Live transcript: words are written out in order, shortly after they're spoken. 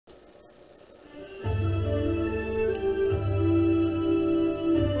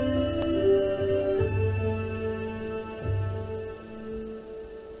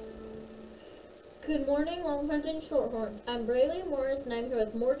morning, Longhorns and Shorthorns. I'm Braylee Morris, and I'm here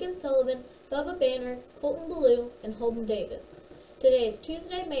with Morgan Sullivan, Bubba Banner, Colton Ballou, and Holden Davis. Today is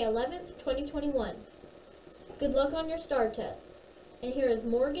Tuesday, May 11th, 2021. Good luck on your STAR test. And here is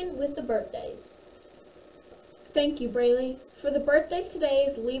Morgan with the birthdays. Thank you, Braylee. For the birthdays today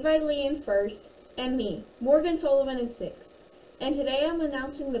is Levi Lee in first, and me, Morgan Sullivan in sixth. And today I'm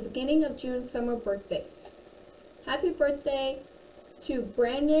announcing the beginning of June summer birthdays. Happy birthday to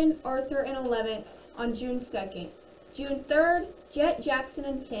Brandon Arthur in 11th on June 2nd. June 3rd, Jet Jackson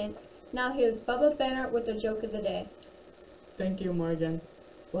in 10th. Now here's Bubba Banner with the joke of the day. Thank you, Morgan.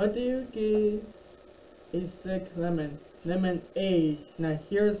 What do you give a sick lemon? Lemonade. Now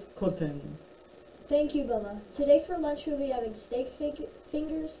here's Colton. Thank you, Bubba. Today for lunch we'll be having steak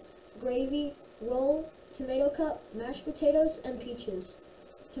fingers, gravy, roll, tomato cup, mashed potatoes, and peaches.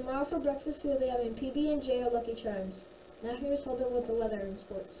 Tomorrow for breakfast we'll be having PB&J or Lucky Charms. Now here's Holden with the weather and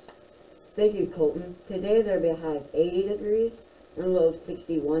sports. Thank you, Colton. Today there will be a high of 80 degrees and a low of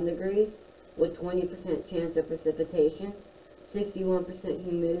 61 degrees with 20% chance of precipitation, 61%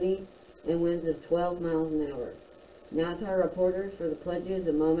 humidity, and winds of 12 miles an hour. Now to our reporters for the pledges,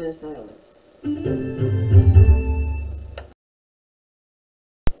 a moment of silence.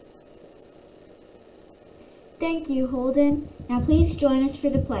 Thank you, Holden. Now please join us for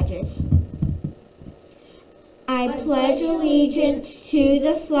the pledges. I pledge allegiance to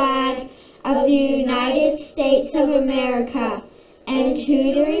the flag of the United States of America and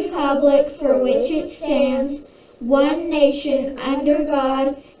to the republic for which it stands, one nation under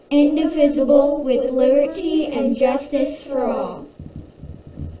God, indivisible, with liberty and justice for all.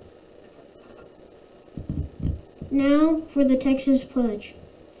 Now for the Texas Pledge.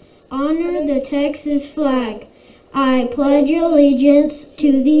 Honor the Texas flag. I pledge allegiance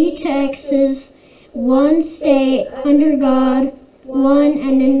to the Texas, one state under God, one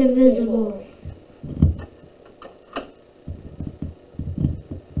and indivisible.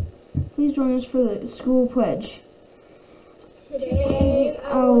 Please join us for the school pledge. Today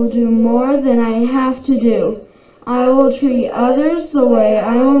I will do more than I have to do. I will treat others the way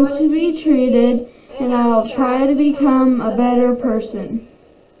I want to be treated, and I will try to become a better person.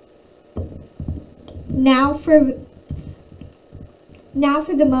 Now for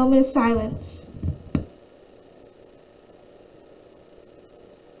the moment of silence.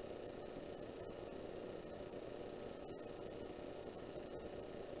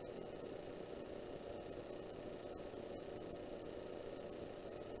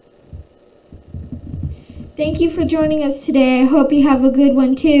 Thank you for joining us today. I hope you have a good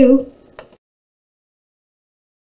one too.